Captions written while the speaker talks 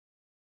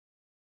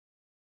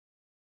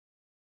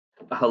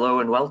Hello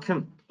and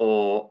welcome,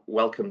 or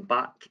welcome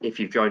back if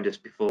you've joined us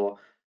before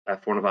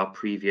for one of our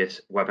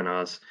previous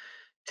webinars.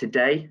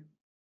 Today,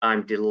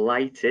 I'm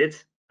delighted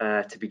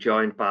to be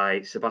joined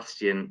by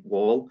Sebastian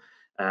Wall,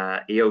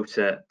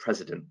 EOTA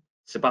President.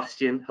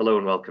 Sebastian, hello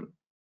and welcome.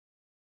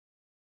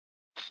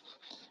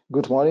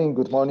 Good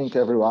morning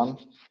everyone.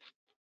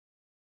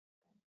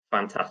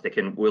 Fantastic,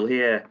 and we'll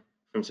hear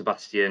from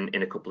Sebastian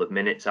in a couple of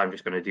minutes. I'm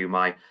just going to do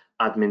my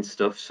admin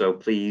stuff, so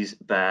please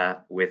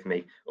bear with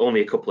me.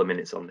 Only a couple of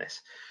minutes on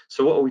this.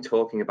 So what are we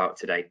talking about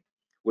today?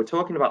 We're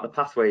talking about the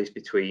pathways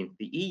between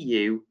the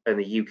EU and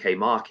the UK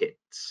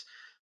markets,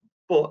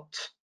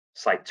 but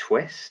slight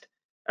twist,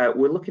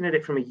 we're looking at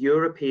it from a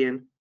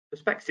European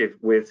perspective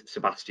with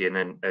Sebastian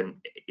and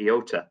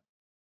EOTA.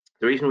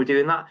 The reason we're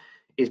doing that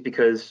is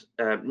because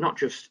not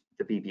just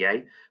the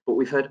BBA, but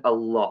we've heard a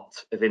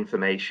lot of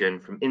information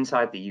from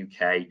inside the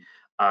UK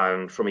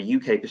and from a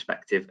UK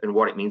perspective and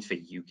what it means for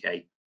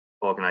UK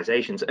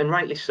organisations, and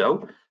rightly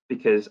so,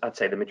 because I'd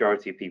say the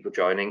majority of people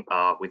joining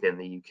are within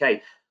the UK.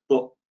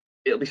 But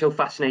it'll be so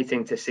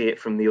fascinating to see it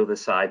from the other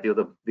side,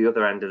 the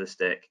other end of the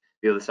stick,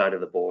 the other side of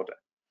the border.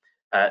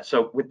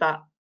 So with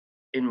that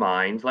in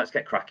mind, let's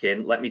get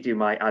cracking. Let me do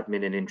my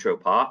admin and intro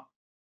part,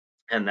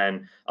 and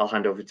then I'll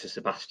hand over to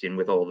Sebastian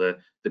with all the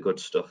good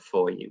stuff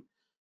for you.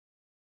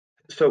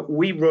 So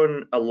we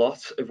run a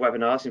lot of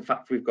webinars. In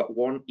fact, we've got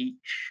one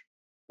each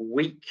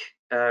week,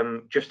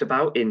 just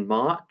about in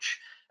March.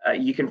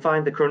 You can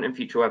find the current and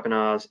future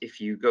webinars if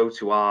you go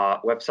to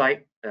our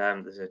website.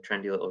 There's a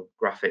trendy little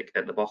graphic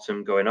at the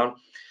bottom going on.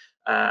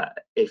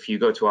 If you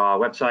go to our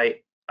website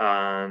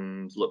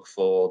and look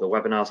for the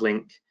webinars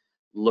link,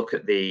 look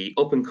at the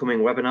up and coming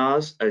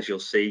webinars, as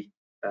you'll see,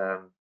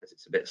 as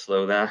it's a bit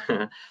slow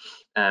there.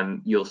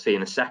 You'll see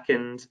in a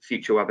second,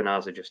 future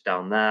webinars are just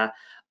down there.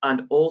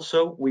 And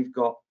also we've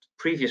got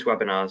previous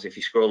webinars. If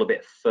you scroll a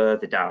bit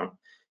further down,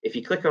 if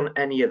you click on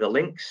any of the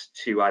links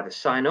to either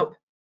sign up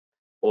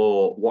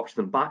or watch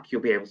them back,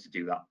 you'll be able to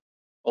do that.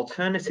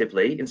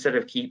 Alternatively, instead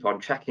of keep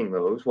on checking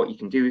those, what you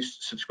can do is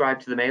subscribe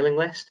to the mailing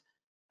list.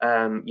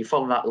 You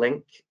follow that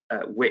link,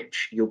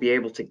 which you'll be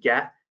able to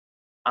get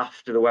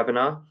after the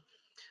webinar,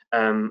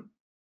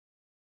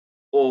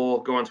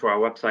 or go onto our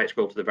website,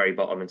 scroll to the very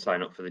bottom and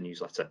sign up for the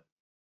newsletter.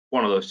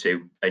 One of those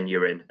two and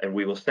you're in, and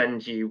we will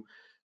send you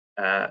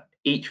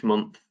each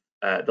month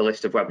the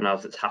list of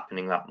webinars that's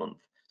happening that month.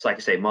 So like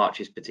I say,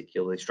 March is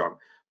particularly strong,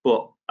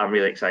 but I'm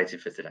really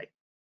excited for today.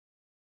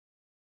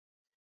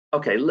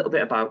 Okay, a little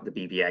bit about the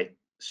BBA.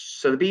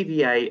 So the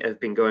BBA have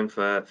been going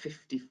for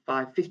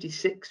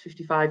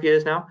 55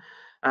 years now.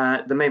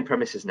 The main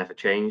premise has never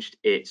changed.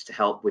 It's to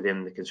help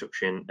within the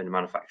construction and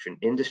manufacturing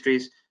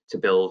industries to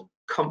build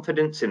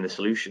confidence in the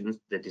solutions,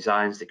 the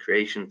designs, the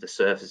creations, the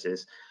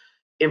services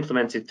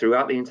implemented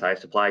throughout the entire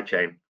supply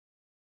chain.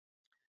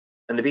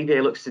 And the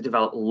BBA looks to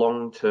develop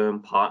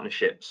long-term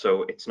partnerships,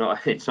 so it's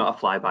not a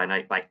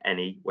fly-by-night by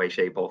any way,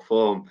 shape, or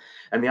form.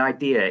 And the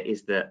idea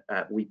is that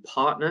we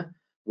partner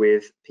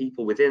with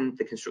people within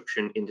the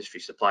construction industry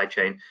supply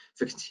chain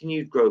for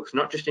continued growth,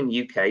 not just in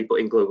UK, but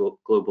in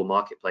global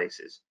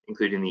marketplaces,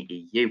 including the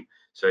EU.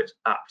 So it's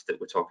apt that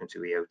we're talking to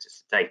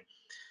EOTA today.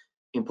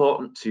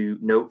 Important to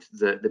note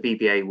that the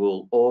BBA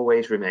will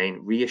always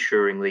remain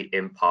reassuringly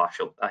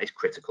impartial. That is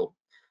critical.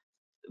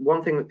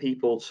 One thing that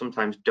people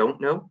sometimes don't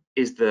know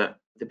is that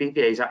the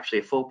BBA is actually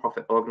a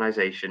for-profit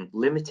organisation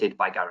limited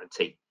by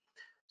guarantee.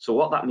 So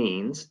what that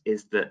means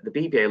is that the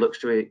BBA looks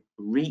to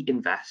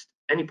reinvest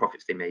any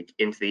profits they make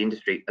into the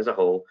industry as a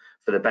whole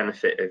for the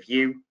benefit of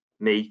you,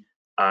 me,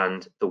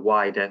 and the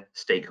wider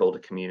stakeholder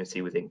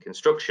community within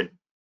construction.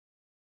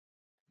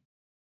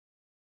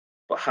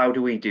 But how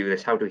do we do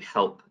this? How do we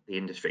help the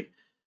industry?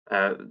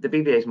 The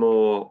BBA is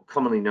more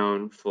commonly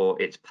known for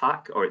its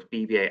PAC, or its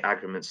BBA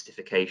agreement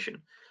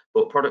certification,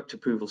 but product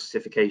approval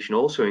certification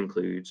also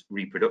includes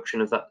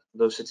reproduction of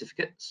those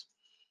certificates,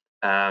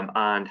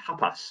 and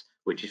HAPAS,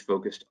 which is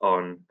focused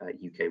on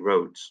UK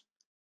roads.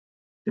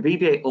 The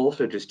BBA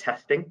also does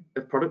testing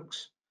of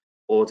products,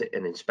 audit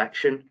and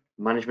inspection,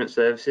 management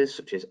services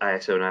such as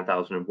ISO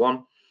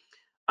 9001,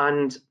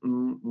 and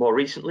more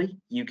recently,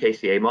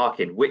 UKCA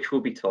marking, which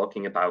we'll be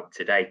talking about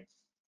today.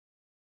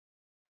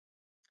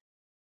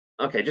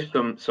 Okay, just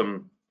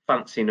some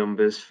fancy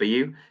numbers for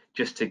you,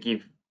 just to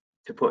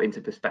put into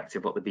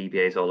perspective what the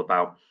BBA is all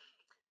about.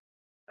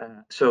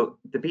 So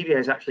the BBA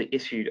has actually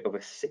issued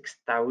over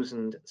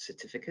 6,000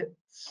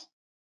 certificates,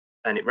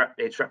 and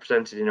it's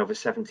represented in over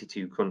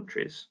 72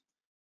 countries.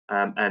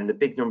 And the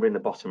big number in the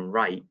bottom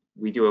right,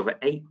 we do over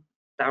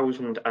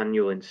 8,000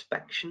 annual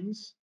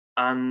inspections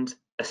and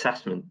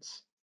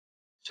assessments.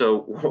 So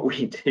what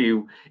we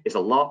do is a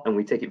lot, and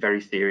we take it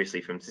very seriously,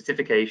 from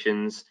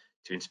certifications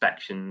to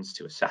inspections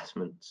to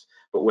assessments.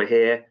 But we're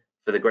here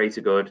for the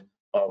greater good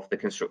of the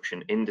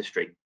construction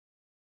industry.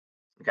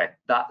 Okay,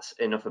 that's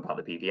enough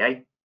about the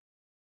BBA.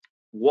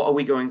 What are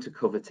we going to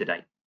cover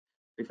today?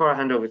 Before I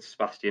hand over to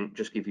Sebastian,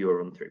 just give you a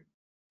run through.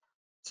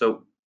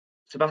 So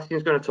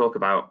Sebastian's going to talk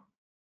about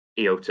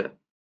EOTA,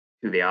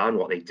 who they are and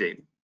what they do.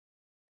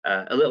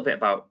 A little bit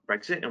about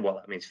Brexit and what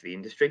that means for the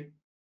industry.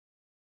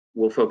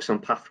 we'll focus on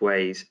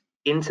pathways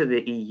into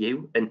the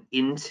EU and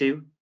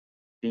into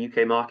the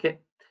UK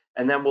market.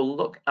 And then we'll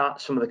look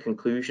at some of the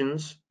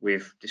conclusions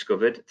we've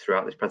discovered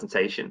throughout this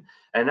presentation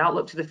and an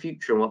outlook to the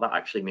future and what that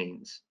actually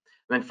means.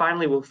 And then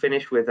finally, we'll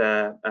finish with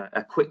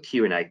a quick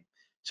Q&A.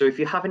 So if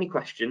you have any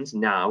questions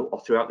now or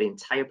throughout the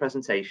entire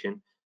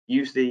presentation,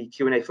 use the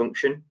Q&A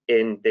function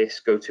in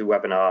this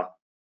GoToWebinar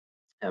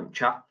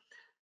chat,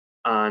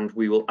 and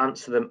we will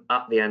answer them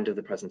at the end of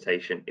the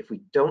presentation. If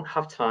we don't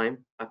have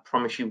time, I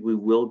promise you we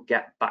will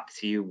get back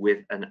to you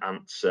with an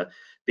answer,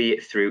 be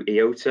it through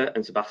EOTA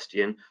and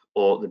Sebastian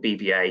or the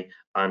BBA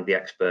and the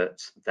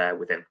experts there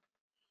within.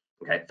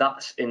 Okay,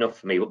 that's enough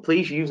for me, but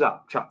please use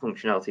that chat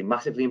functionality,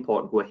 massively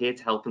important. We're here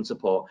to help and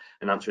support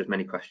and answer as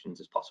many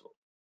questions as possible.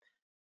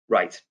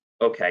 Right,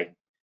 okay,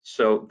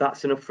 so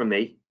that's enough from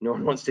me. No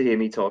one wants to hear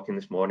me talking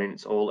this morning.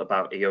 It's all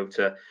about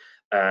EOTA,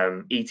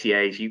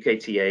 ETAs,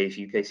 UKTAs,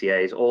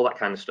 UKCAs, all that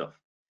kind of stuff.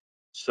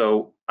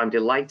 So I'm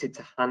delighted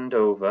to hand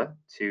over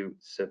to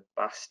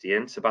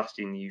Sebastian.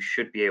 Sebastian, you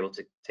should be able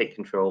to take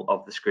control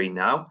of the screen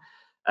now.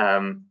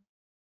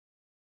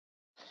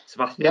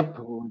 Sebastian, Yep,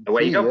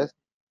 away you go. Yes.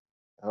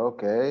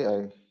 Okay,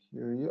 I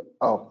hear you.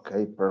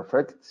 Okay,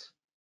 perfect.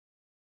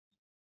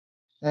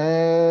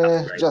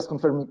 Just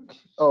confirming.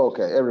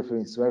 Okay,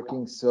 everything is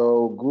working.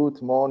 So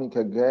good morning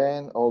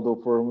again. Although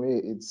for me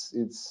it's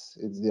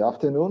the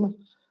afternoon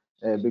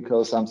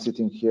because I'm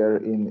sitting here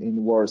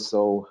in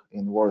Warsaw,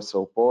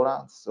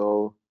 Poland.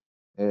 So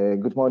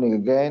good morning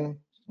again.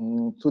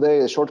 Today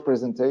a short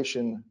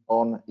presentation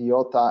on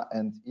EOTA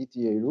and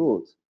ETA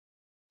route.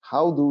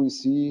 How do we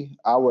see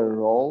our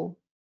role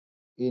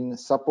in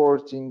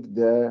supporting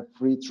the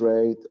free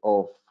trade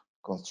of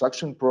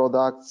construction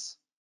products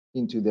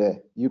into the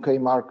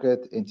UK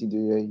market, into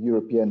the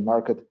European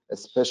market,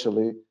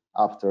 especially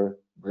after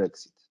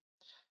Brexit?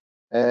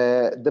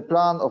 The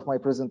plan of my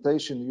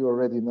presentation you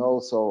already know,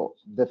 so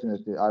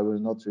definitely I will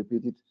not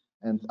repeat it,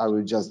 and I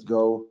will just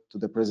go to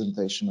the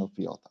presentation of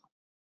EOTA.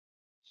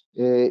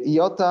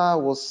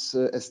 EOTA was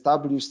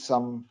established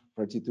some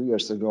 32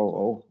 years ago.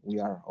 Oh, we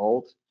are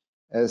old.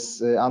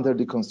 As under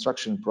the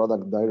Construction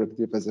Product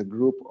Directive as a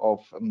group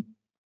of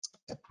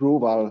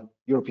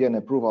European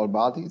approval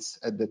bodies.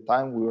 At the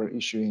time we were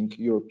issuing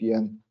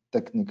European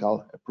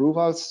technical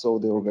approvals, so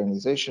the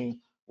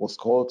organization was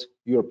called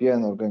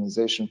European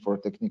Organization for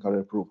Technical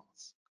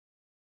Approvals.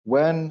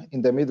 When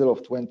in the middle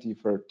of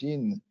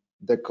 2013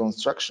 the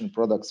Construction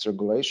Products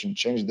Regulation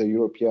changed the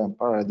European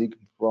paradigm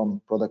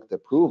from product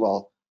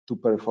approval to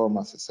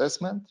performance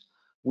assessment,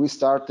 we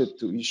started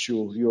to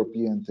issue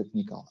European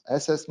technical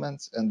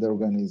assessments, and the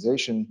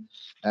organization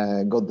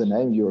got the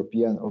name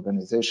European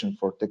Organization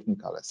for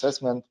Technical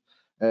Assessment.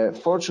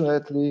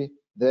 Fortunately,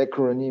 the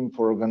acronym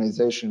for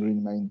organization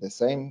remained the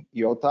same,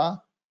 EOTA,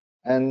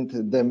 and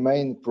the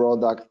main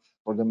product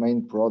for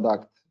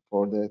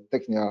the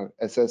technical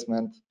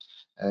assessment,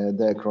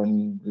 the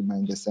acronym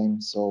remained the same.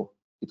 So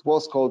it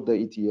was called the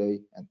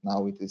ETA, and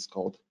now it is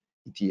called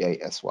ETA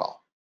as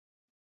well.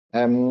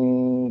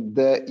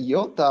 The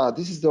EOTA,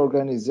 this is the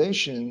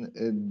organization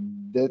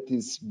that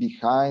is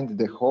behind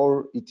the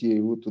whole ETA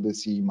route to the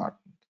CE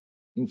marking.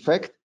 In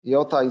fact,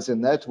 EOTA is a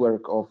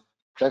network of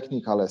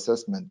technical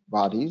assessment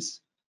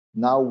bodies.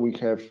 Now we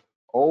have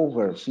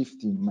over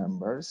 15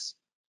 members,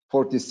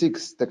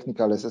 46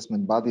 technical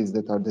assessment bodies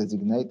that are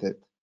designated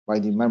by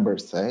the member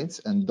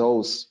states, and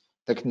those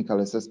technical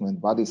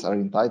assessment bodies are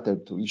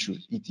entitled to issue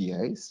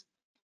ETAs,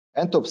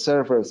 and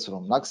observers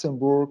from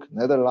Luxembourg,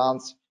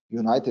 Netherlands,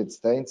 United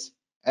States,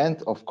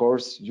 and of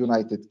course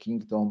United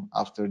Kingdom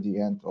after the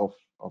end of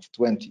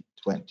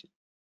 2020.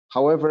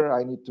 However,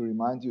 I need to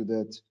remind you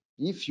that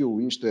if you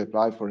wish to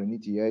apply for an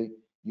ETA,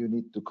 you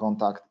need to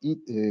contact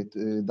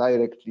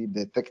directly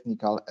the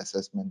technical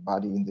assessment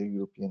body in the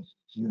European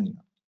Union.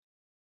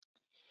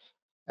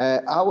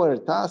 Our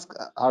tasks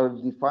are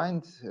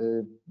defined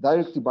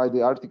directly by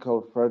the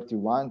Article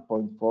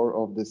 31.4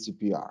 of the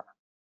CPR.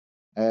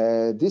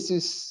 This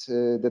is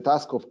the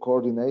task of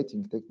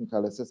coordinating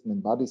technical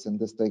assessment bodies and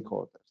the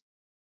stakeholders.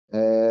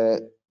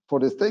 For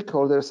the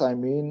stakeholders, I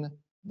mean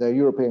the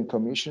European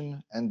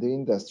Commission and the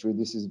industry.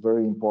 This is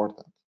very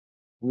important.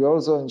 We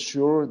also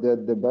ensure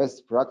that the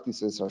best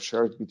practices are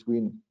shared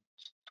between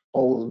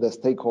all the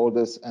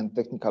stakeholders and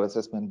technical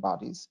assessment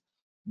bodies.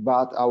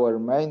 But our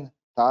main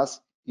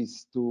task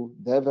is to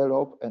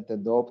develop and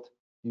adopt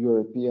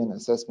European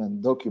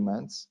assessment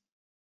documents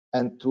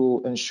and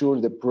to ensure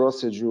the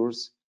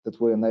procedures that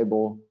will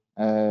enable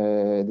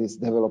this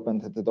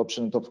development and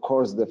adoption. And of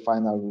course, the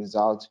final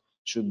result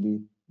should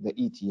be the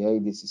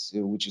ETA. This is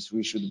which is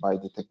issued by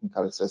the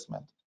technical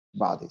assessment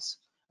bodies.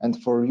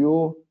 And for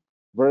you,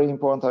 very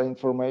important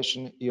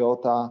information: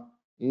 EOTA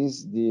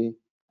is the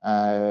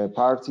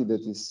party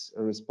that is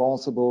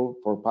responsible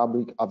for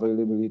public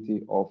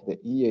availability of the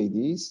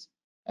EADs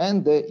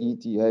and the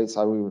ETAs.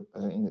 I will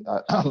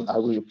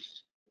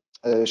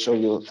show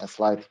you a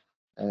slide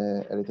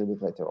a little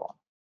bit later on.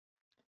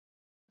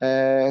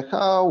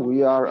 How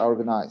we are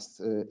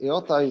organized.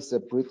 EOTA is a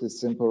pretty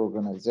simple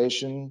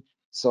organization.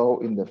 So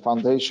in the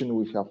foundation,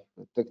 we have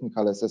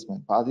technical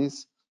assessment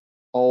bodies.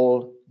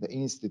 all the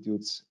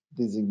institutes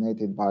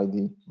designated by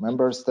the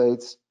member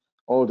states,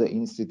 all the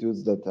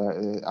institutes that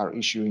are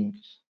issuing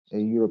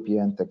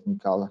European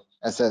technical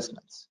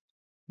assessments.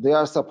 They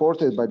are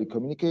supported by the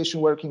communication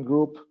working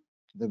group,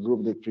 the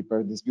group that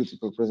prepared this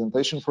beautiful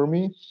presentation for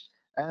me,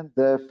 and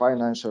the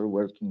financial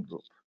working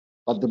group.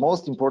 But the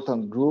most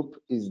important group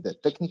is the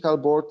technical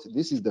board.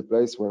 This is the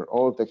place where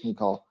all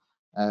technical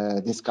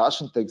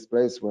discussion takes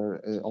place,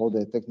 where all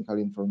the technical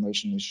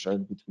information is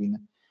shared between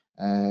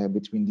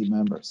the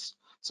members.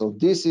 So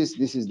this is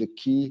the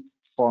key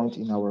point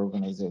in our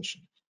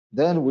organization.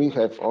 Then we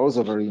have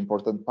also a very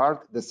important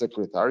part, the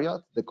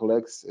secretariat, the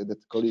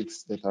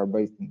colleagues that are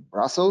based in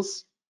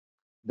Brussels.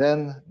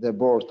 Then the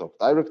board of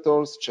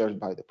directors chaired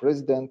by the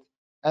president,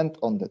 and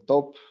on the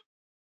top,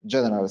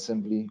 General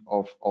Assembly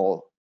of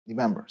all the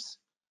members.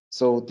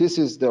 So this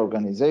is the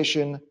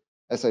organization.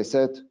 As I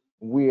said,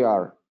 we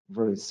are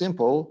very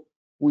simple,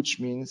 which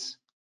means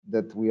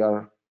that we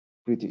are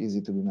pretty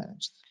easy to be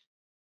managed.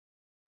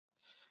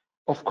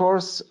 Of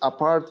course,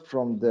 apart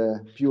from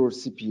the pure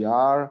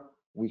CPR,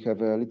 we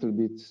have a little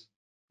bit,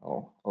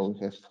 or we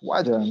have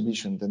wider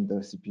ambition than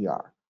the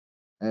CPR.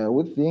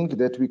 We think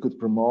that we could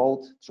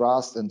promote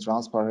trust and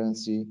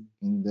transparency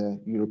in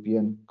the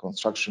European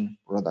construction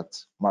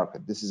products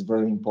market. This is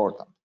very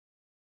important.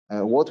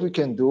 What we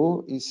can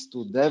do is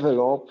to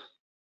develop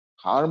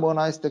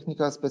harmonized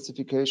technical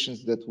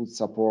specifications that would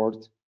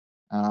support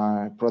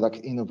product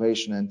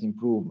innovation and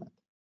improvement.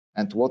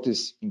 And what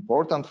is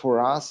important for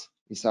us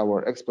is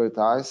our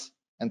expertise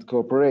and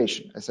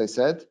cooperation. As I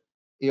said,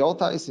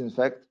 EOTA is in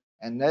fact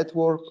a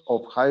network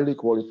of highly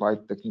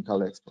qualified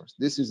technical experts.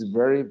 This is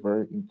very,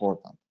 very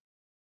important.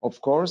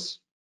 Of course,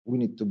 we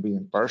need to be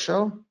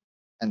impartial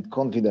and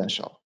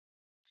confidential.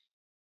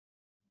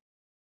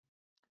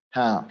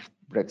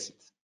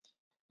 Brexit.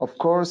 Of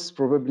course,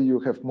 probably you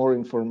have more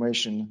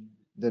information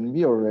than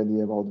me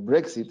already about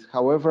Brexit.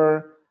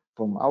 However,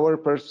 from our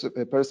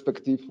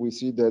perspective, we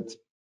see that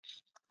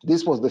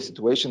this was the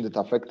situation that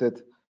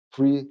affected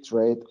free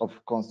trade of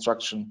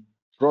construction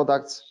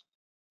products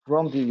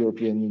from the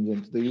European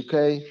Union to the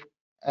UK,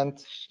 and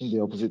in the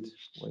opposite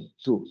way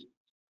too.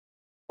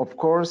 Of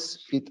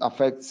course, it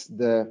affects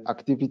the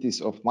activities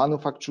of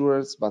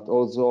manufacturers, but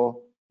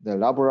also the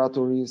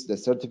laboratories, the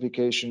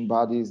certification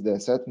bodies, the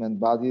assessment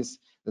bodies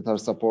that are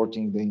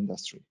supporting the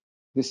industry.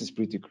 This is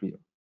pretty clear.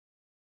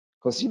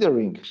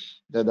 Considering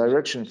the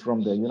direction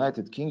from the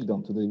United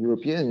Kingdom to the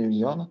European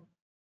Union,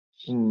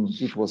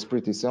 it was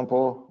pretty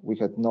simple. We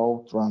had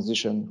no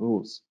transition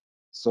rules.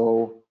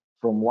 So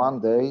from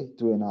one day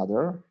to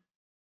another,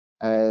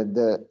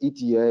 the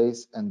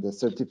ETAs and the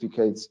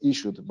certificates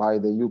issued by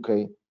the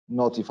UK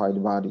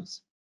notified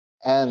bodies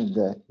and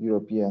the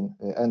European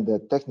and the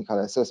technical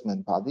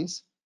assessment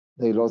bodies,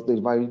 they lost their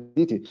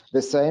validity.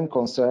 The same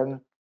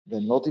concern the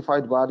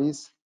notified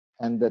bodies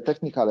and the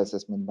technical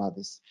assessment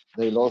bodies.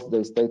 They lost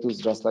their status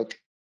just like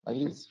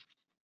this.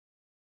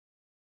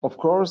 Of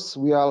course,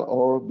 we are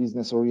all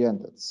business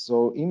oriented.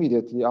 So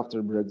immediately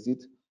after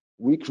Brexit,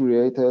 we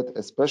created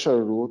a special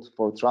route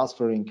for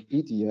transferring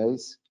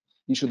ETAs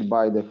issued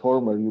by the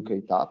former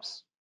UK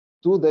TAPs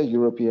to the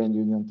European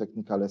Union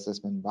technical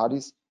assessment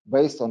bodies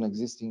based on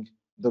existing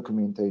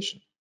documentation.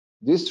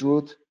 This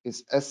route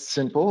is as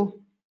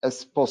simple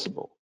as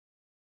possible.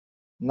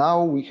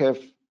 Now we have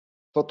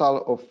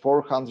total of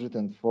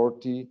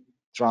 440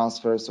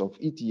 transfers of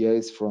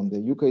ETAs from the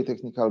UK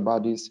technical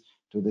bodies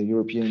to the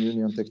European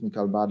Union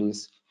technical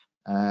bodies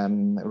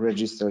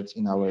registered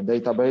in our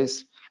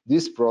database.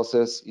 This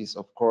process is,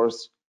 of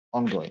course,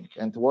 ongoing.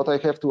 And what I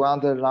have to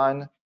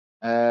underline,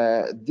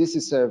 this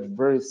is a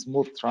very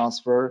smooth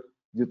transfer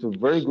due to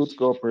very good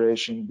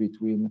cooperation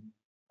between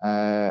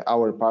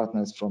our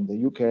partners from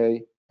the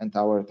UK and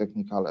our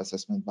technical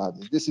assessment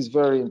bodies. This is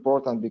very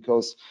important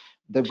because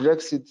the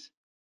Brexit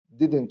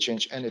didn't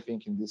change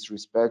anything in this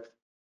respect.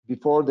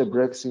 Before the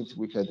Brexit,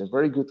 we had a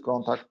very good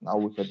contact. Now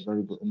we have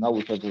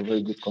a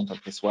very good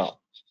contact as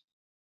well.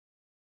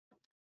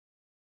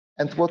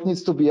 And what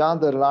needs to be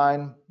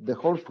underlined, the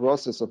whole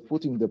process of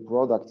putting the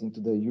product into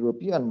the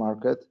European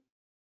market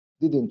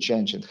didn't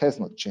change. It has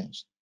not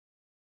changed.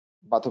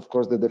 But of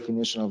course, the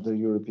definition of the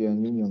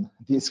European Union,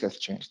 this has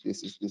changed.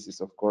 This is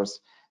of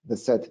course the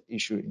set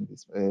issue in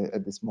this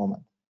at this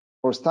moment.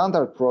 For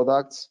standard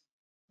products,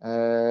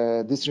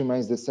 this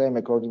remains the same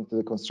according to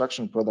the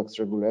construction products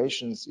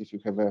regulations. If you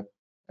have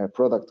a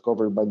product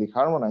covered by the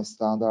harmonized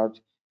standard,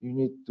 you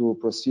need to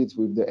proceed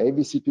with the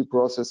AVCP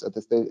process at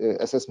the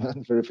assessment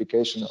and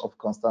verification of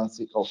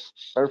constancy of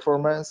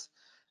performance.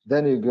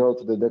 Then you go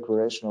to the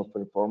declaration of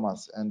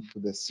performance and to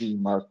the CE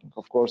marking.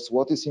 Of course,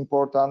 what is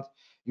important,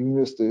 you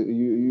need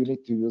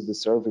to use the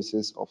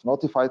services of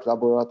notified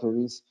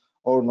laboratories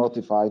or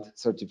notified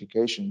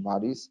certification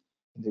bodies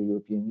in the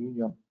European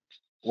Union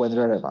when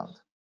relevant.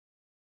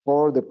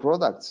 For the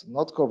products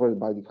not covered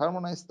by the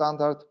harmonized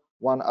standard,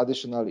 one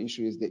additional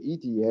issue is the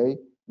ETA,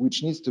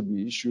 which needs to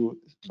be issued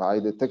by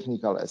the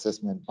technical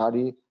assessment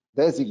body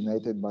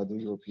designated by the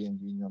European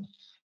Union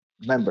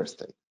member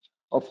state.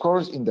 Of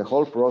course, in the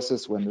whole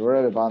process, when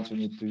relevant, you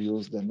need to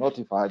use the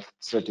notified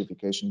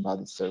certification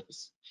body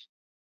service.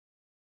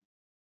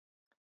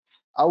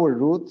 Our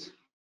route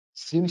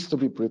seems to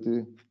be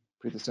pretty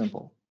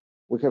simple.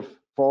 We have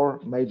four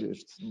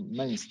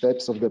main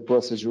steps of the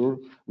procedure,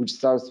 which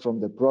starts from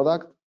the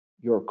product,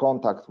 your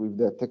contact with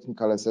the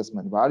technical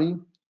assessment body,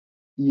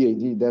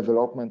 EAD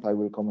development, I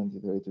will comment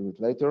it a little bit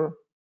later.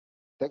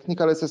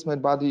 Technical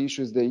assessment body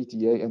issues the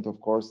ETA, and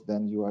of course,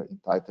 then you are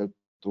entitled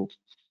to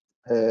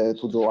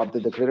do up the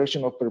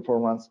declaration of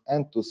performance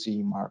and to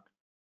CE mark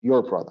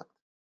your product.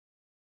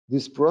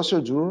 This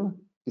procedure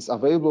is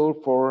available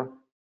for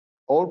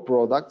all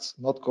products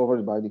not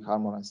covered by the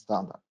harmonized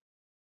standard.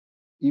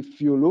 If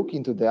you look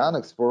into the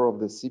Annex 4 of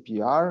the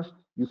CPR,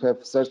 you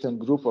have certain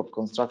group of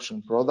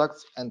construction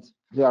products, and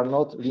they are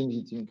not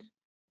limiting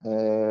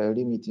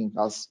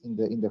us in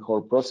the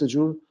whole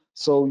procedure.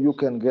 So you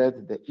can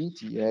get the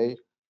ETA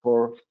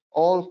for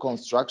all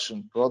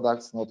construction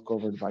products not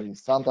covered by the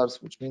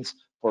standards, which means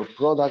for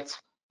products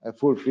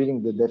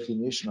fulfilling the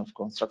definition of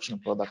construction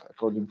product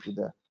according to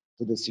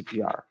the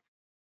CPR.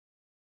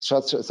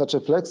 Such a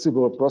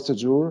flexible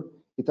procedure,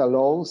 it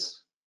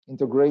allows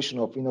integration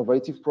of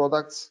innovative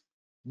products,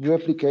 new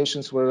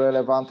applications where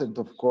relevant, and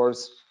of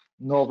course,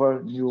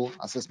 novel new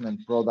assessment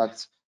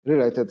products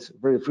related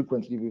very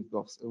frequently with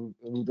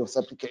those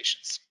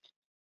applications.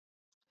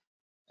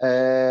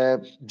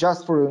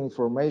 Just for your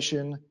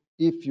information,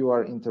 if you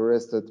are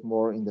interested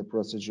more in the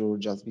procedure,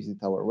 just visit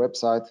our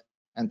website.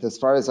 And as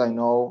far as I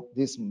know,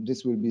 this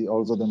will be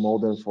also the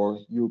model for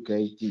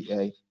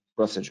UKTA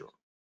procedure.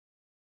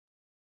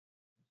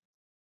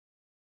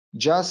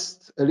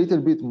 Just a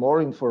little bit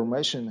more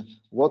information,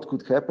 what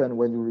could happen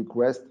when you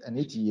request an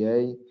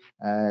ETA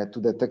to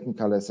the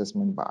technical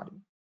assessment body.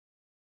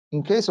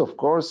 In case, of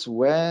course,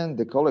 when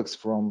the colleagues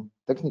from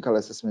technical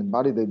assessment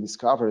body, they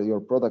discover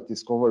your product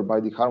is covered by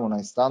the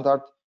harmonized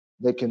standard,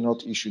 they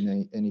cannot issue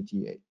an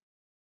ETA.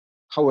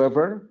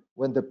 However,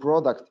 when the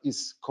product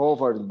is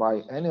covered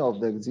by any of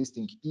the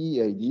existing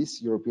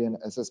EADs, European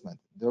assessment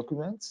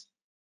documents,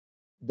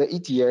 the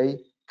ETA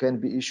can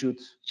be issued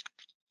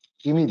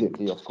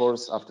immediately, of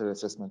course, after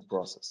assessment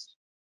process.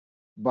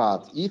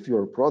 But if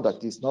your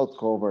product is not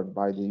covered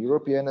by the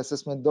European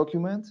assessment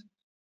document,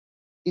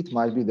 it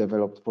might be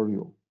developed for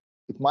you.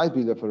 It might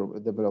be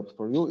developed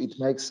for you. It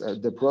makes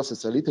the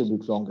process a little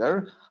bit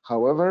longer.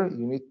 However,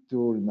 you need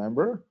to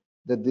remember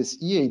that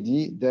this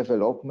EAD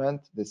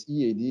development, this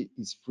EAD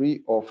is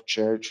free of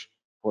charge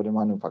for the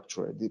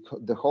manufacturer.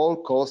 The whole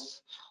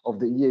cost of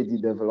the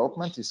EAD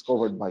development is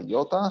covered by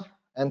EOTA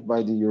and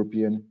by the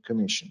European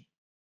Commission.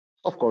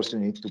 Of course, you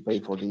need to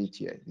pay for the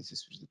ETA. This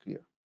is really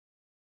clear.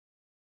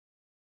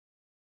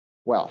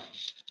 Well,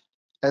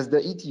 as the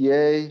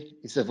ETA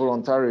is a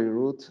voluntary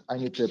route, I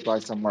need to apply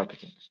some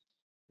marketing.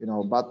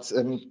 But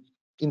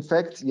in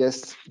fact,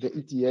 yes, the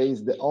ETA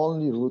is the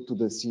only route to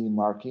the CE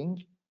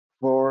marking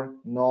for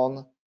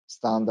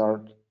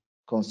non-standard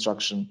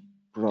construction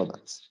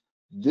products.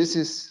 This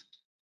is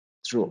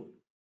true.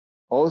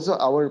 Also,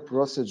 our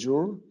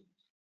procedure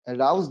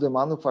allows the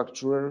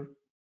manufacturer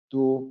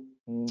to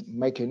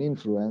make an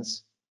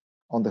influence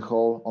on the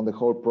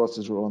whole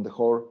procedure, on the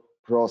whole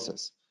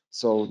process.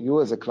 So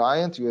you as a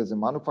client, you as a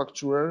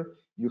manufacturer,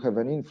 you have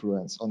an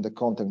influence on the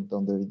content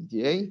on the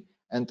ETA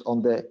and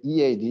on the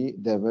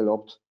EAD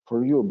developed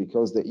for you,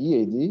 because the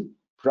EAD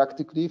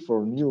practically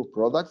for new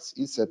products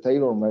is a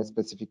tailor-made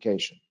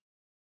specification.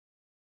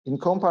 In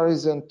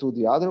comparison to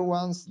the other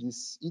ones,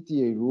 this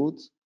ETA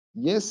route,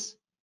 yes,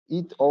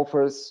 it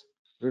offers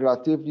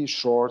relatively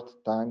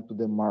short time to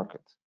the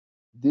market.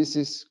 This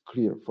is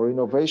clear. For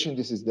innovation,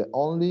 this is the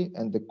only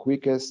and the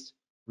quickest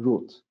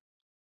route.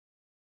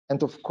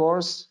 And of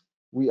course,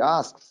 we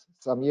asked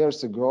some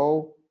years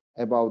ago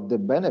about the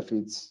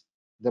benefits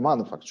the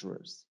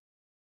manufacturers.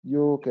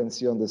 You can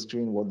see on the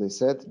screen what they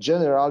said.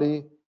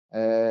 Generally,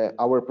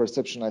 our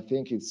perception, I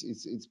think,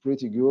 it's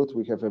pretty good.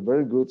 We have a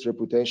very good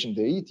reputation.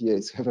 The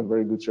ETAs have a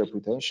very good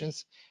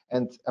reputations.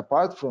 And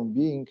apart from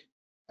being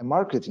a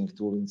marketing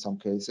tool in some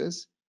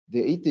cases,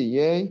 the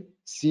ETA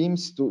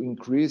seems to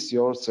increase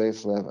your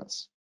sales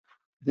levels.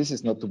 This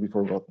is not to be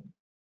forgotten.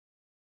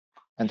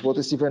 And what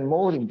is even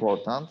more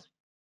important,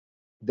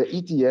 the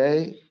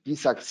ETA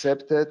is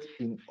accepted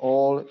in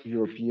all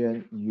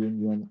European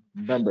Union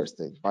member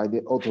states by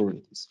the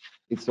authorities.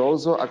 It's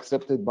also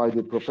accepted by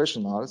the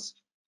professionals.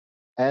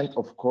 And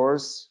of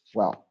course,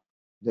 well,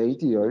 the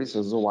ETA is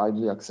also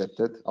widely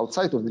accepted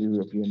outside of the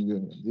European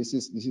Union. This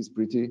is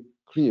pretty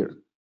clear.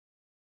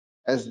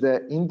 As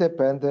the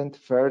independent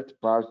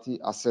third-party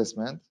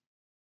assessment,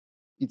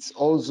 it's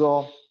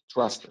also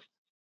trusted.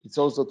 It's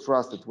also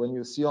trusted. When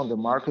you see on the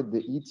market, the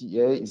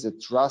ETA is a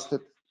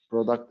trusted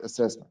product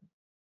assessment.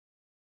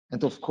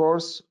 And of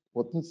course,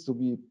 what needs to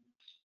be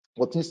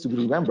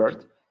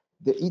remembered,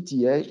 the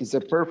ETA is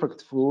a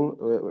perfect tool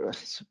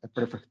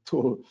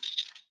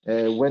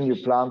when you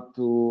plan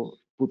to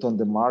put on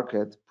the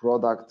market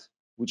product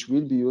which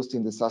will be used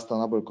in the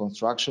sustainable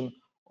construction,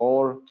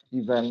 or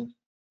even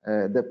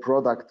the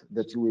product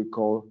that you will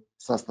call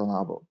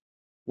sustainable.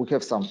 We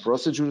have some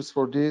procedures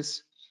for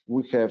this.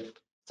 we have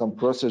some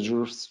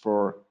procedures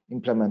for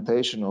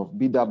implementation of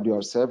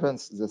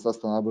BWR7, the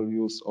sustainable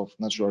use of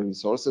natural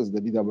resources,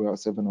 the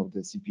BWR7 of the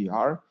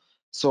CPR.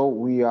 So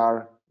we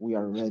are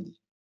ready.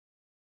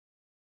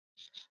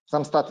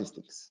 Some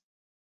statistics.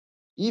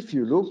 If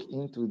you look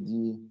into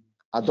the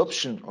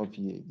adoption of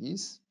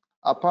EADs,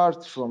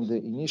 apart from the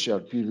initial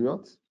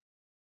period,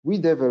 we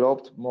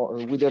developed more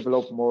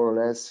or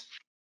less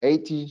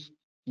 80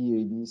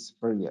 EADs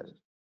per year.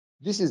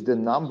 This is the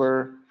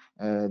number.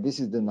 This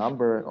is the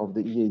number of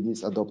the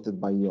EADs adopted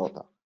by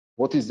EOTA.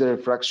 What is the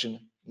refraction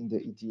in the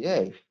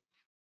ETA?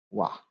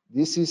 Wow,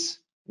 this is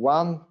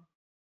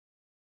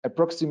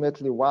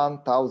approximately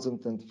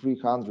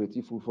 1,300.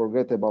 If we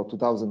forget about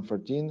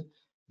 2013,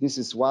 this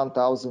is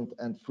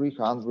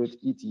 1,300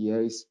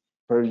 ETAs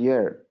per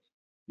year.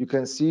 You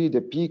can see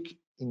the peak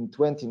in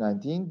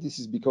 2019. This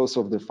is because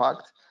of the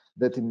fact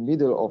that in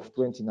middle of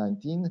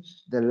 2019,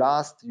 the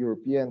last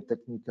European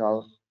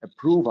technical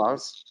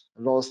approvals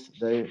lost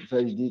their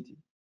validity.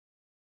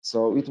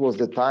 So it was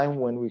the time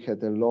when we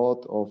had a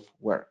lot of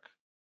work.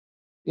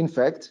 In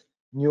fact,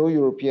 new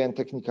European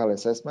technical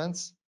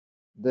assessments,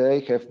 they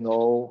have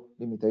no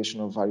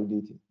limitation of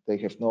validity. They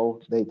have no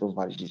date of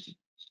validity.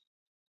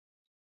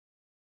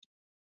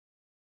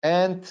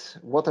 And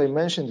what I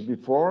mentioned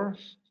before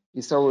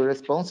is our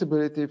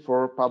responsibility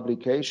for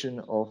publication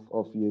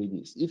of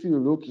EADs. If you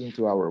look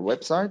into our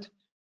website,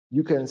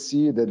 you can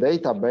see the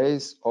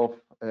database of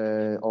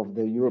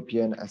the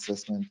European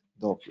assessment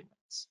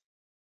documents.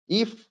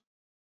 If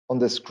on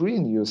the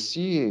screen you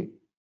see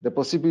the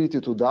possibility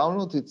to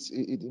download,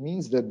 it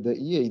means that the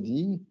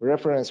EAD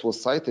reference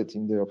was cited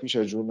in the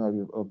official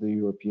journal of the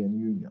European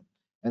Union.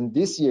 And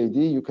this EAD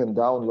you can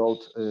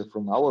download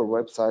from our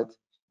website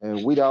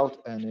without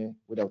any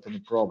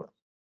problem.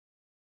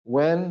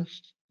 When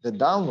the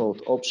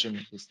download option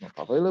is not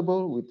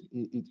available,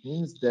 it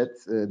means that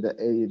the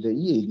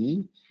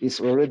EAD is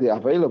already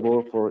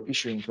available for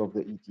issuing of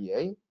the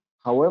ETA.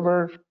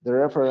 However, the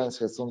reference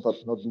has not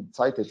been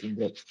cited in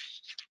the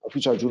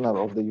official journal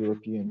of the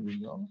European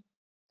Union.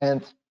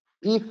 And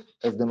if,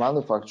 as the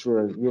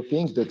manufacturer, you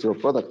think that your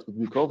product could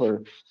be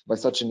covered by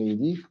such an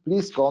EAD,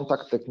 please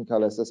contact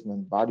technical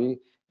assessment body.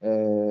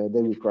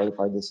 They will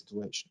clarify the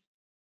situation.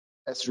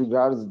 As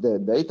regards the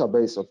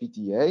database of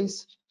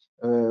ETAs,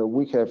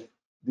 we have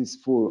this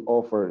full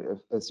offer,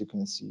 as you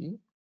can see.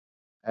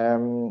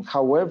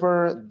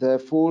 However, the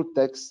full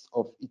text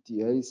of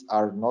ETAs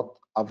are not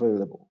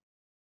available.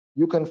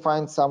 You can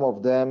find some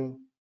of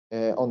them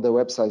on the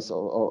websites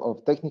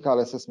of technical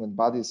assessment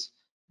bodies,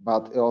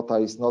 but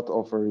EOTA is not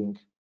offering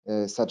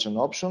such an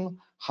option.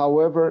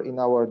 However, in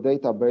our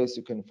database,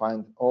 you can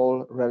find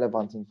all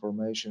relevant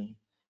information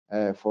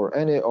for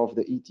any of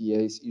the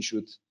ETAs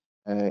issued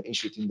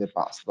in the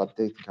past, but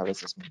technical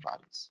assessment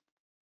bodies.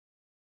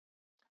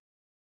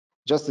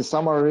 Just a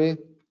summary,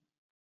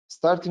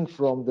 starting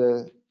from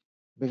the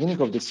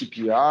beginning of the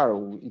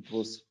CPR, it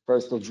was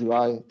 1st of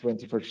July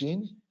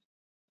 2013,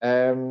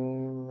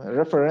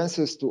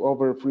 references to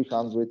over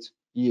 300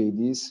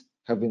 EADs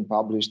have been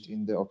published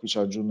in the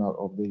official journal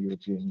of the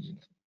European Union.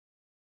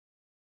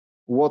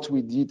 What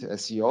we did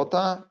as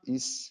EOTA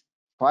is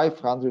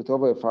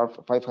over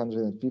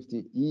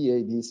 550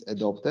 EADs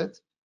adopted.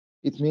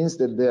 It means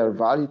that they are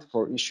valid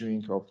for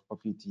issuing of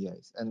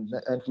ETAs, and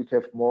we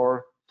have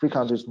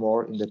 300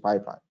 more in the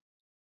pipeline.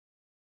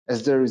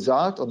 As the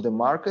result, on the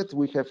market,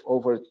 we have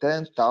over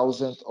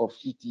 10,000 of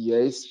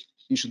ETAs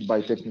issued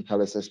by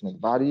technical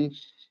assessment body.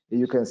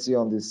 You can see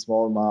on this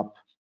small map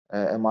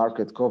a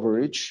market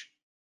coverage.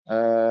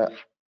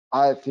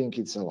 I think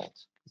it's a lot.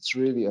 It's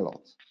really a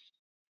lot.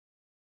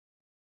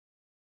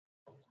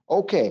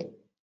 Okay,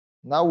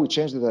 now we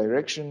change the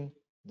direction,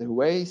 the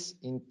ways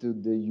into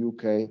the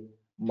UK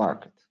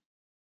market.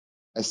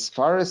 As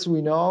far as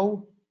we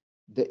know,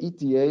 the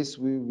ETAs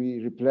will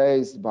be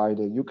replaced by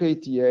the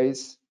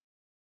UKTAs,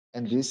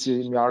 and this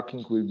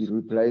marking will be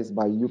replaced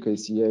by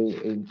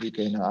UKCA and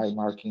UKTA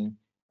marking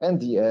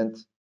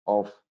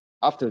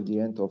after the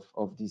end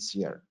of this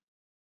year.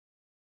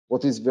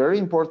 What is very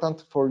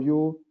important for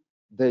you,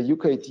 the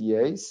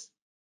UKTAs,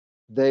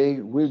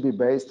 they will be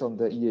based on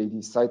the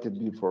EAD cited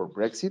before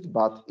Brexit,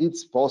 but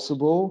it's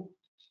possible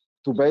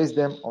to base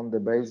them on the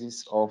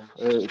basis of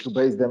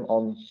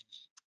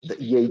the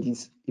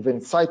EADs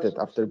even cited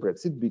after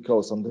Brexit,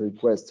 because on the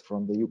request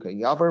from the UK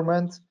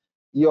government,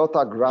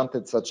 EOTA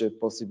granted such a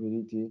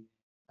possibility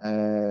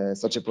to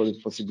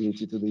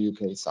the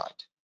UK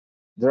side.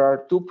 There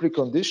are two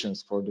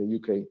preconditions for the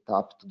UK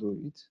TAP to do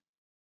it.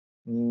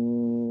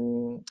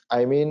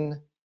 I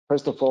mean,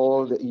 first of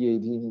all, the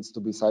EAD needs to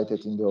be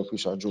cited in the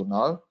official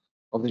journal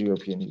of the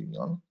European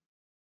Union.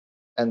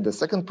 And the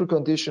second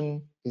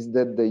precondition is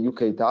that the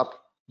UK TAP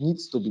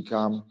needs to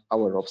become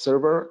our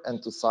observer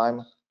and to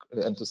sign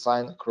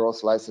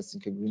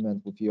cross-licensing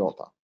agreement with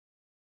EOTA.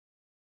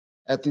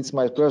 And it's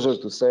my pleasure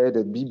to say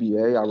that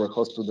BBA, our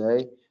host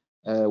today,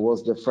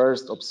 was the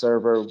first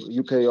observer,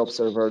 UK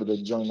observer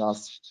that joined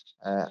us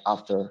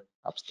after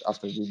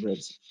the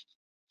Brexit.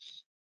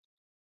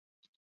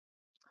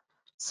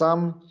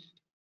 Some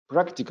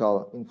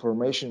practical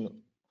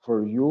information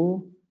for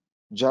you,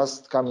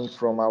 just coming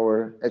from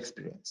our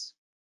experience.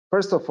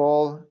 First of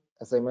all,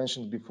 as I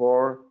mentioned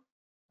before,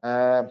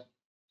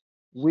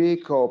 we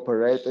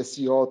cooperate as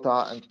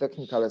EOTA and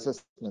technical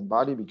assessment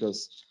body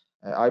because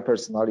I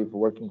personally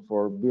working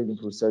for Building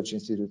Research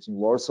Institute in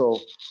Warsaw.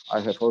 I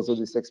have also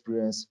this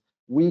experience.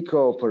 We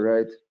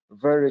cooperate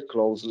very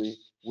closely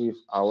with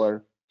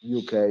our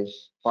UK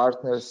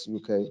partners,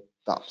 UK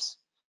TAPs.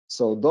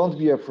 So don't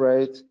be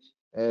afraid.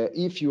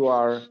 If you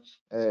are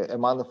a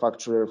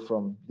manufacturer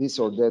from this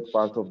or that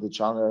part of the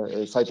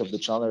channel, side of the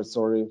channel,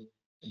 sorry,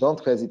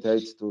 don't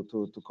hesitate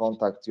to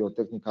contact your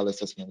technical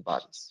assessment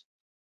bodies.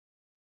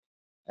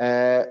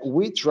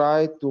 We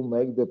try to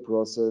make the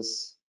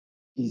process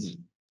easy.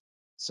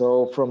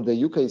 So from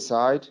the UK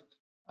side,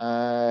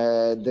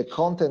 the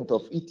content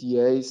of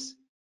ETAs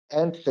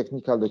and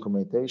technical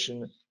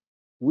documentation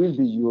will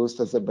be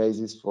used as a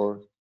basis for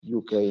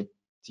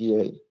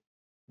UKTA.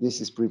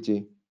 This is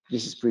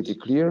pretty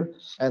clear,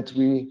 and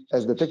we,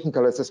 as the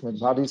technical assessment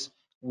bodies,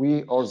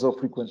 we also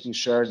frequently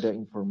share the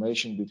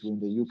information between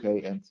the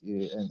UK and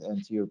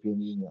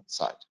European Union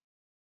side.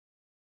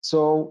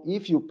 So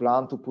if you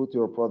plan to put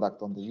your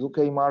product on the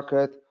UK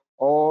market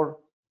or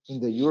in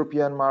the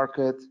European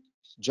market,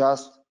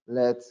 just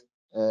let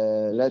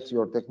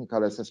your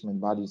technical assessment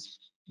bodies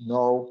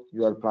know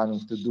you are planning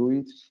to do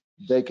it.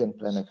 They can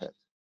plan ahead.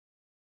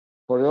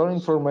 For your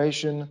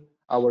information,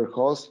 our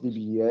host,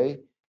 BBA,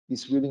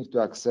 is willing to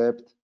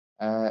accept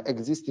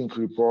existing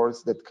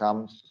reports that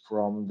come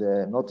from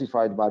the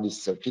notified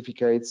bodies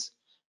certificates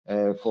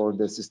for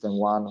the system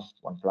 1,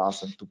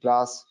 1+, and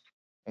 2+.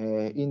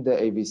 In the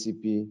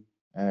AVCP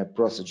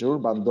procedure,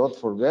 but don't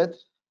forget,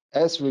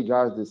 as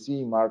regards the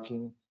CE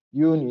marking,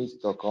 you need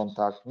to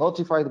contact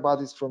notified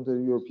bodies from the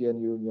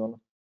European Union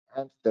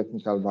and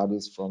technical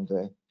bodies from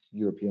the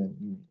European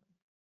Union.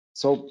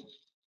 So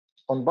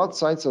on both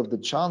sides of the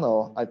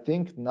channel, I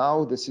think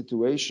now the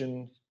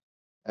situation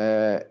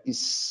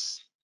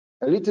is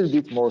a little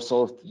bit more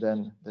solved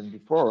than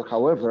before.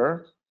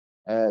 However,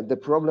 the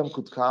problem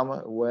could come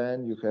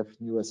when you have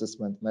new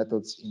assessment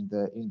methods in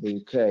the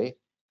UK,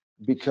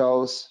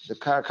 because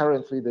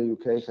currently the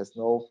UK has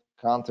no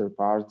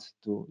counterpart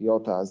to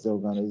EOTA as the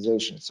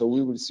organization. So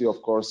we will see,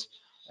 of course,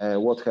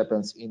 what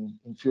happens in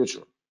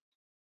future.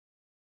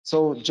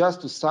 So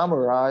just to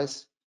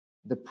summarize,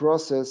 the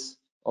process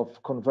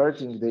of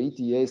converting the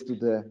ETAs to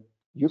the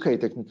UK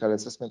technical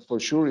assessment, for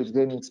sure, is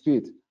gaining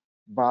speed.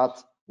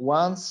 But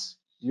once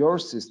your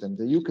system,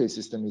 the UK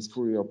system, is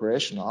fully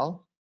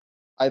operational,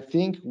 I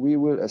think we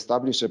will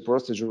establish a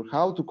procedure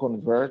how to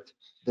convert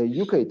the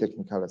UK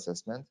technical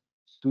assessment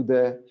to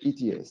the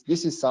ETAs.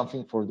 This is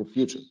something for the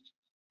future.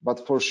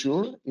 But for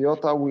sure,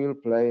 EOTA will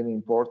play an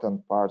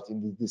important part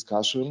in this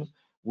discussion.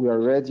 We are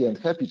ready and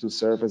happy to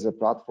serve as a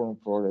platform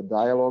for a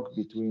dialogue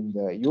between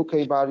the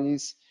UK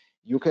bodies,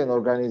 UK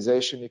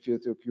organization, if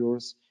it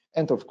occurs,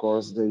 and of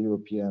course, the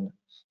European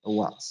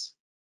ones.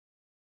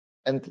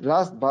 And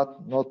last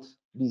but not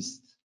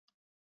least,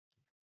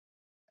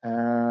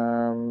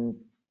 the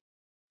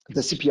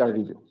CPR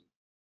review.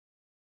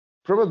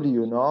 Probably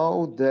you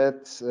know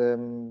that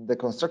the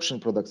construction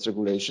products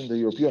regulation, the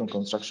European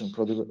construction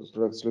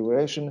products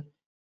regulation,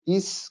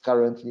 is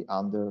currently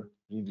under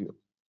review.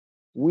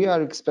 We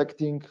are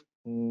expecting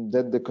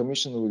that the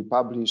Commission will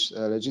publish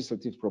a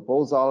legislative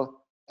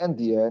proposal at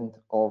the end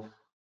of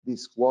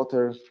this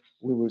quarter.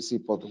 We will see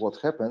what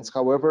happens.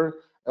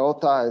 However,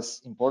 EOTA,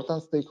 as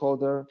important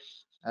stakeholder,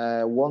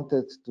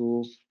 wanted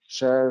to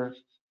share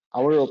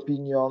our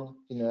opinion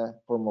in a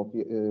form of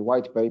a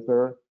white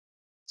paper.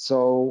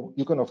 So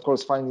you can, of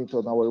course, find it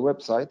on our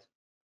website.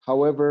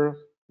 However,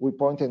 we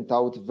pointed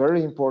out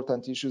very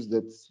important issues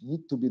that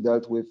need to be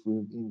dealt with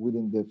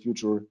within the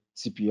future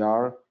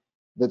CPR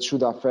that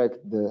should affect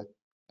the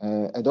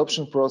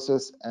adoption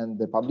process and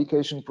the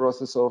publication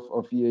process of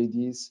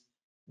EADs,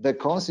 the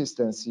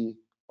consistency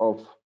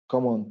of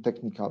common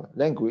technical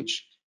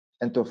language,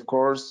 and of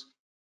course,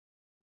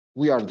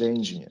 we are the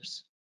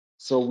engineers.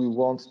 So we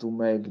want to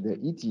make the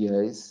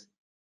ETAs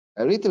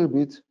a little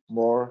bit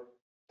more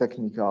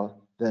technical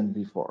than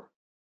before.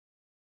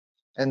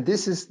 And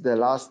this is the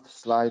last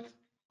slide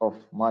of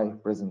my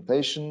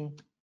presentation.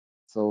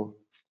 So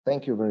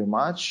thank you very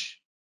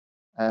much.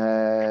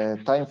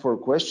 Time for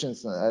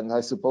questions, and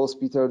I suppose,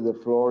 Peter, the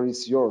floor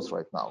is yours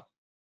right now.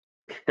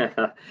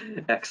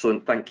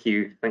 Excellent, thank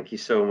you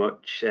so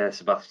much,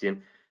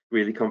 Sebastian.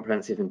 Really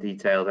comprehensive and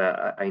detailed.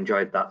 I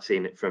enjoyed that,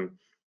 seeing it from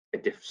a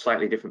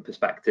slightly different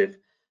perspective,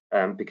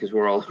 because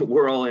we're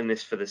all in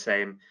this for the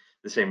same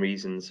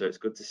reasons. So it's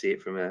good to see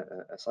it from a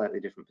slightly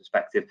different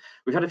perspective.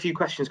 We've had a few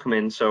questions come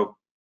in, so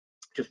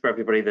just for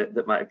everybody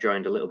that might have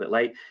joined a little bit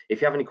late,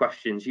 if you have any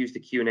questions, use the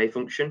Q&A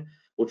function.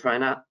 We'll try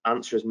and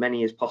answer as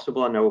many as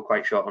possible. I know we're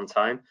quite short on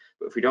time,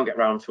 but if we don't get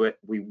around to it,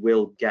 we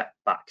will get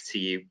back to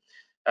you.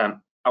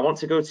 I want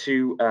to go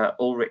to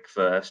Ulrich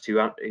first,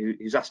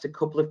 who's asked a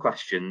couple of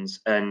questions.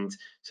 And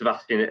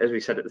Sebastian, as we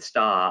said at the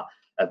start,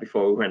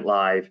 before we went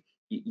live,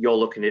 you're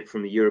looking at it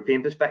from the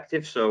European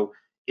perspective. So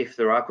if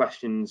there are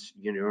questions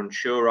you're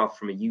unsure of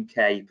from a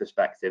UK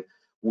perspective,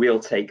 we'll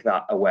take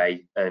that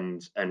away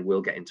and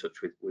we'll get in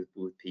touch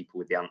with people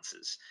with the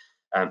answers.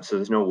 So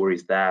there's no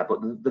worries there.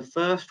 But the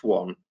first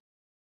one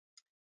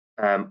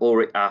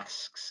Ulrich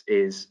asks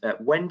is,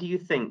 when do you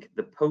think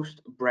the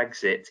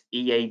post-Brexit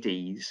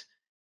EADs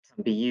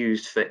can be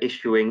used for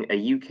issuing a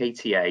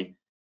UKTA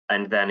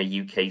and then a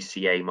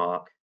UKCA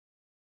mark?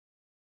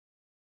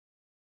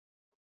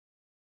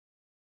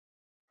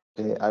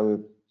 Okay, I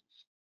will.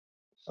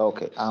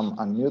 Okay, I'm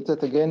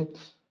unmuted again.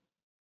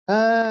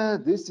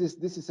 This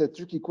is a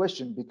tricky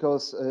question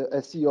because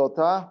as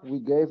EOTA, we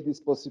gave this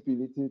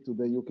possibility to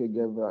the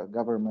UK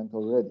government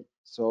already.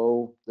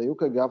 So the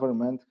UK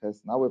government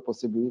has now a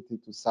possibility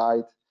to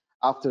cite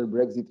after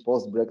Brexit,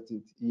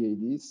 post-Brexit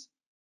EADs.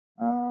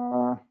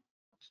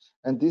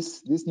 And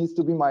this needs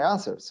to be my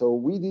answer. So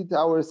we did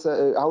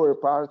our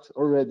part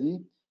already.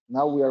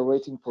 Now we are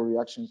waiting for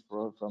reactions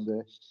from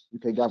the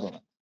UK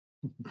government.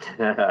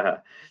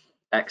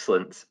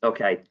 Excellent.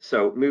 Okay,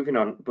 so moving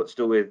on, but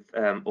still with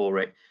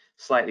Ulrich,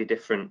 slightly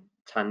different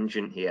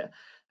tangent here.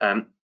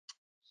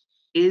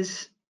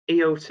 Is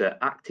EOTA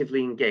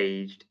actively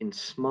engaged in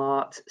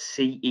smart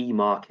CE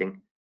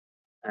marking?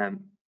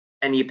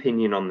 Any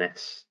opinion on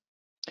this?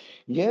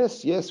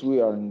 Yes, we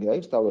are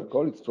engaged. Our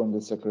colleagues from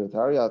the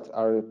Secretariat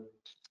are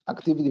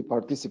actively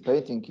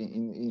participating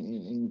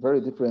in very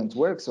different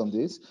works on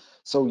this.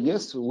 So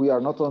yes, we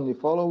are not only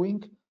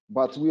following,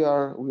 but we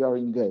are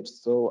engaged.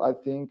 So I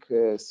think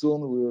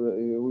soon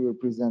we will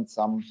present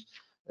some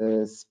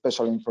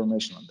special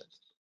information on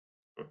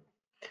that.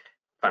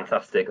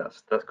 Fantastic.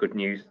 That's good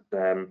news.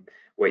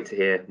 Wait to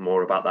hear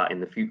more about that in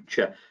the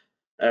future.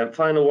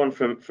 Final one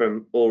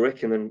from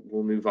Ulrich, and then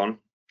we'll move on.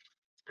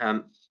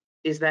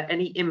 Is there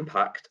any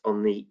impact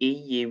on the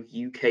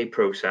EU-UK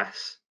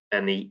process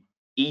and the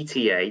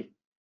ETA,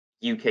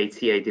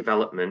 UKTA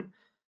development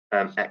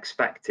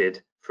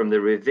expected from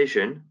the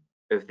revision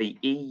of the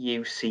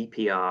EU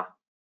CPR?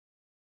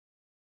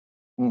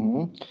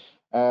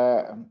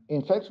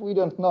 In fact, we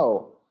don't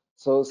know.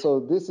 So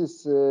this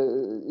is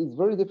it's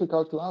very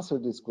difficult to answer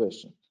this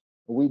question.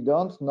 We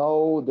don't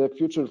know the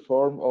future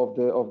form of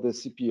the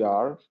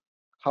CPR.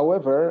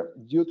 However,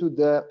 due to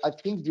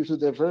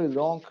the very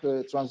long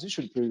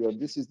transition period,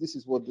 this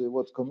is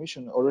what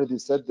Commission already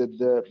said, that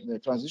the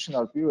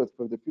transitional period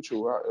for the future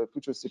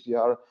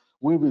CPR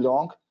will be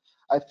long.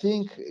 I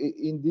think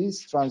in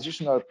this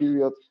transitional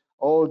period,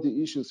 all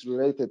the issues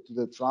related to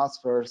the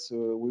transfers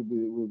will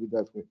be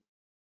dealt with.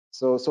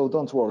 So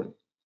don't worry.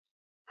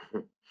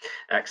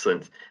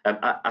 Excellent.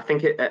 I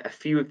think a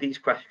few of these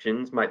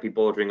questions might be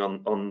bordering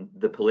on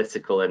the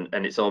political,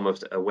 and it's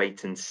almost a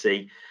wait and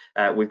see.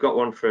 We've got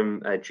one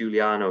from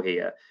Giuliano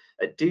here.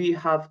 Do you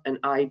have an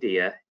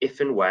idea if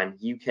and when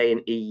UK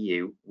and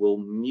EU will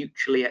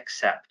mutually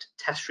accept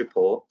test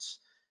reports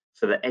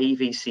for the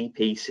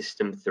AVCP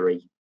System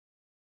 3?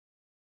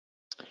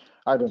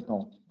 I don't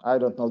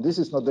know. This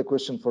is not the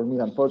question for me,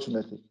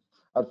 unfortunately.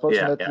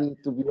 Unfortunately,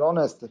 to be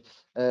honest,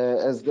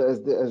 as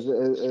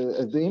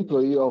the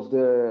employee of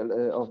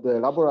the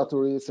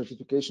laboratory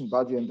certification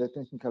body and the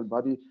technical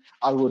body,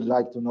 I would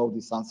like to know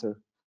this answer,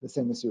 the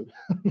same as you.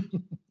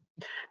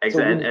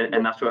 Exactly,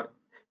 and that's what.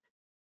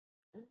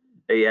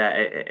 Yeah,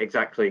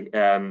 exactly,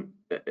 and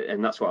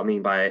that's what I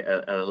mean by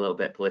a little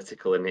bit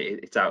political, and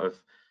it's out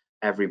of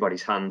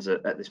everybody's hands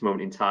at this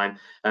moment in time.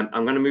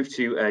 I'm going to move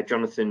to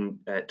Jonathan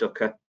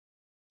Ducker.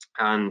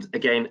 And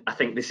again, I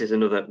think this is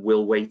another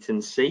we'll wait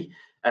and see.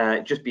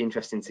 Just be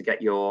interesting to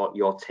get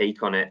your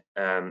take on it.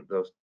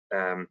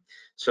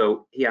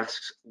 So he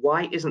asks,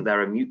 why isn't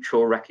there a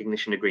mutual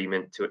recognition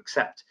agreement to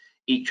accept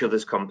each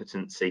other's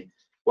competency?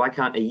 Why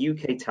can't a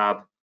UK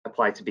tab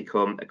apply to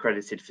become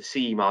accredited for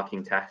CE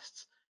marking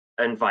tests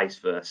and vice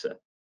versa?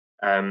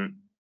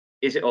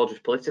 Is it all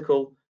just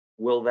political?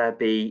 Will there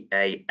be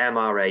a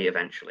MRA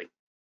eventually?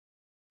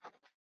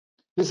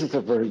 This is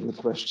a very good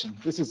question.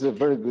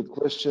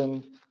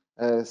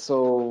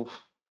 So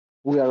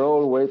we are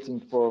all waiting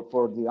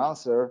for the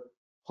answer.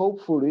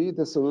 Hopefully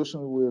the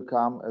solution will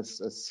come as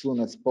soon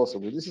as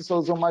possible. This is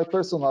also my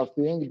personal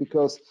thing,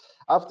 because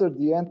after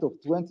the end of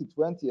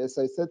 2020, as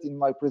I said in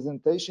my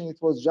presentation,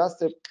 it was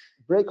just a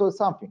break or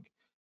something.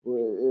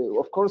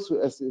 Of course,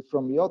 as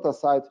from the EOTA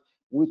side,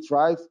 we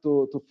tried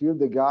to fill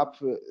the gap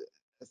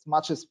as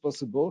much as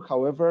possible.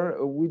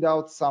 However,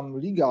 without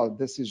some legal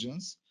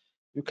decisions,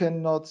 you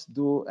cannot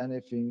do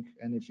anything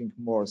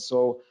more.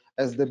 So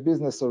as the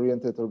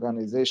business-oriented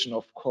organization,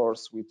 of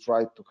course, we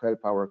try to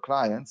help our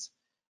clients,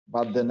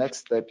 but the next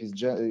step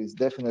is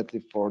definitely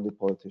for the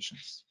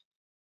politicians.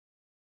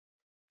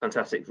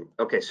 Fantastic.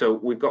 Okay, so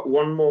we've got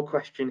one more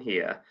question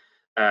here,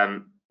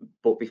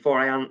 but before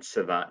I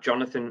answer that,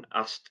 Jonathan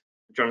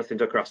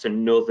Ducker asked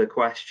another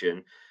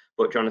question.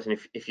 But Jonathan,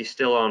 if you're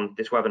still on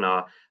this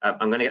webinar,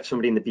 I'm going to get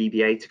somebody in the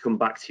BBA to come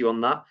back to you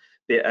on that,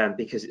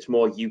 because it's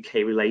more UK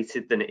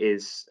related than it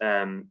is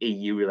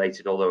EU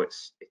related, although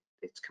it's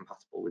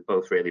compatible with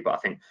both really. But I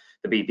think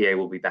the BBA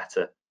will be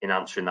better in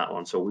answering that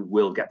one, so we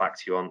will get back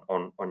to you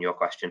on your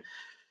question.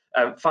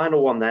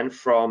 Final one then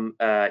from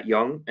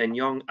Young, and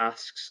Young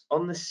asks,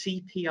 on the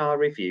CPR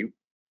review,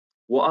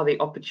 what are the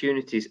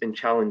opportunities and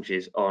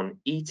challenges on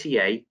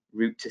ETA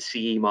route to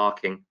CE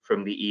marking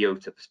from the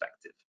EOTA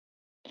perspective?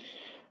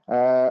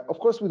 Of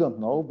course, we don't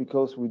know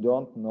because we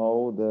don't know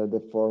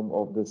the form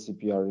of the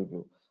CPR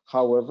review.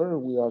 However,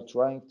 we are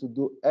trying to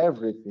do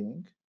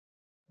everything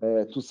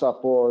to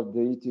support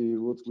the ETA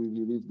route. We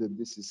believe that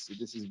this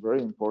is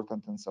very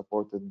important and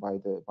supported by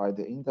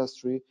the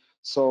industry.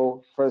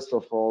 So first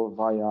of all,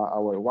 via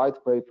our white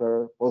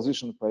paper,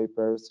 position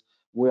papers,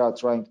 we are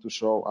trying to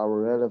show our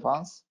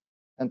relevance.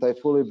 And I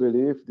fully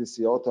believe this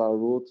EOTA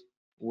route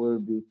will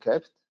be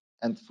kept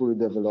and fully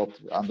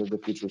developed under the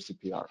future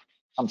CPR.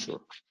 I'm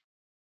sure.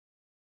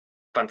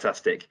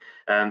 Fantastic.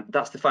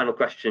 That's the final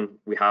question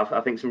we have. I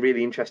think some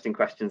really interesting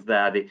questions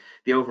there.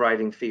 The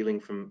overriding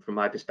feeling from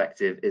my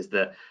perspective is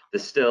that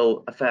there's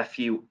still a fair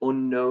few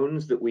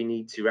unknowns that we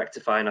need to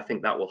rectify, and I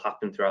think that will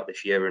happen throughout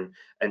this year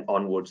and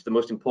onwards. The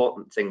most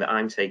important thing that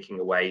I'm taking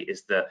away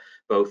is that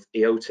both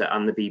EOTA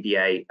and the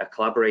BBA are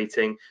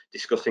collaborating,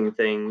 discussing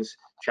things,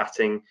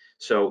 chatting.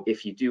 So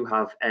if you do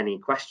have any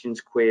questions,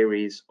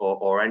 queries,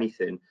 or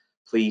anything,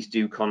 please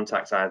do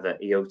contact either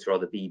EOTA or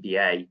the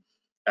BBA.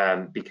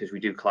 Because we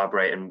do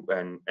collaborate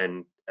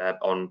and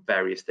on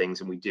various things,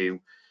 and we do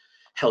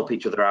help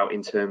each other out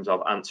in terms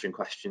of answering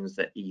questions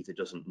that either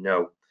doesn't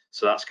know.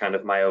 So that's kind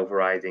of my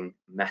overriding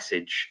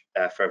message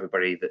for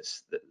everybody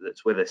that's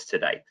with us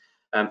today.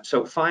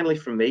 So finally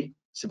from me,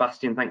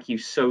 Sebastian, thank you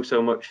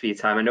so much for your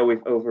time. I know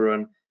we've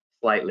overrun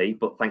slightly,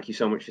 but thank you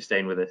so much for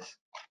staying with us.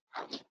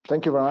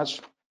 Thank you very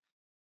much.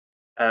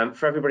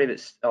 For everybody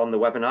that's on the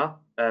webinar,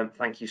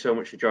 thank you so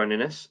much for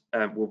joining us.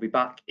 We'll be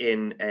back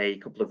in a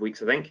couple of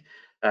weeks, I think.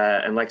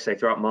 And like I say,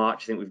 throughout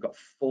March, I think we've got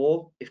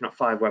 4, if not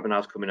 5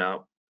 webinars coming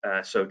out.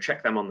 So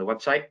check them on the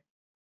website.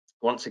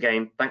 Once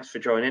again, thanks for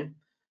joining.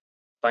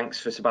 Thanks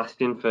for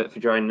Sebastian for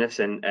joining us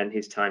and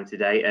his time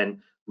today,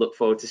 and look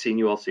forward to seeing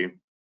you all soon.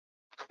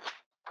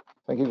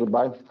 Thank you.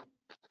 Goodbye.